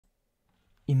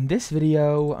In this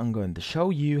video, I'm going to show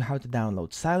you how to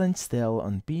download Silent Still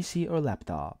on PC or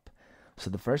laptop. So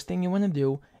the first thing you want to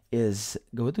do is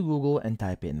go to Google and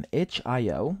type in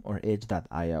itch.io or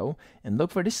itch.io and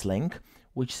look for this link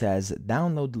which says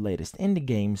download the latest indie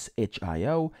games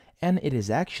itch.io, and it is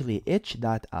actually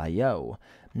itch.io.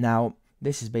 Now,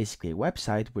 this is basically a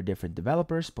website where different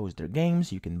developers post their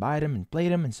games. You can buy them and play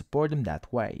them and support them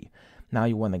that way. Now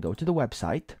you want to go to the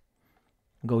website,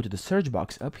 go to the search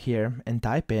box up here and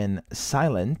type in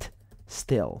Silent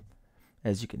Still.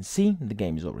 As you can see, the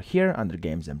game is over here under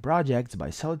Games and Projects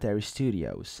by Solitary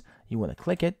Studios. You want to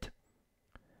click it,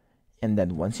 and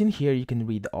then once in here you can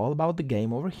read all about the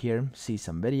game over here, see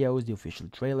some videos, the official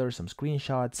trailer, some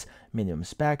screenshots, minimum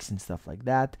specs and stuff like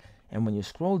that. And when you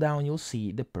scroll down, you'll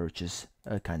see the purchase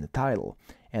kind of title,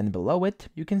 and below it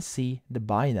you can see the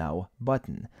Buy Now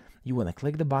button. You want to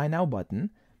click the Buy Now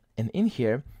button, and in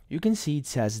here you can see it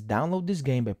says download this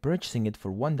game by purchasing it for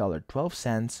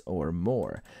 $1.12 or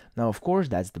more. Now of course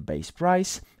that's the base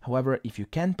price. However, if you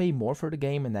can pay more for the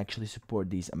game and actually support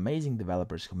these amazing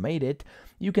developers who made it,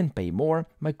 you can pay more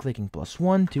by clicking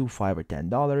 +1 to $5 or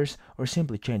 $10, or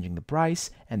simply changing the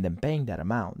price and then paying that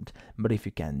amount. But if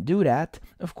you can't do that,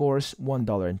 of course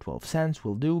 $1.12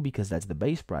 will do, because that's the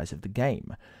base price of the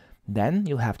game. Then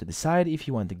you'll have to decide if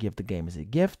you want to give the game as a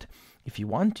gift. If you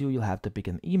want to, you'll have to pick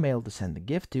an email to send the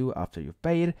gift to after you've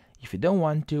paid. If you don't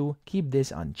want to, keep this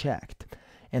unchecked.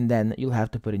 And then you'll have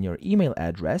to put in your email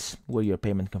address where your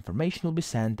payment confirmation will be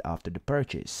sent after the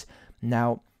purchase.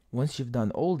 Now, once you've done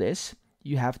all this,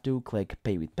 you have to click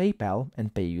Pay with PayPal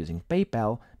and pay using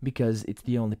PayPal, because it's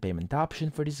the only payment option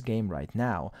for this game right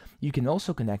now. You can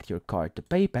also connect your card to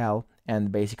PayPal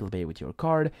and basically pay with your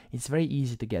card. It's very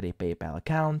easy to get a PayPal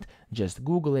account. Just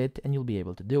Google it and you'll be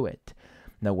able to do it.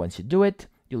 Now once you do it,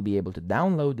 you'll be able to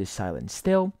download this Silent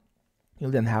Still.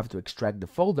 You'll then have to extract the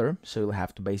folder, so you'll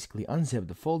have to basically unzip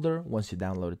the folder once you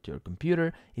download it to your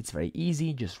computer. It's very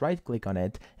easy, just right click on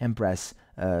it and press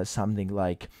something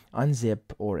like unzip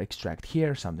or extract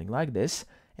here, something like this.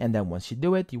 And then once you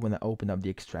do it, you want to open up the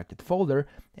extracted folder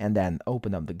and then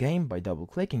open up the game by double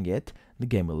clicking it. The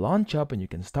game will launch up and you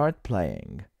can start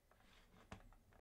playing.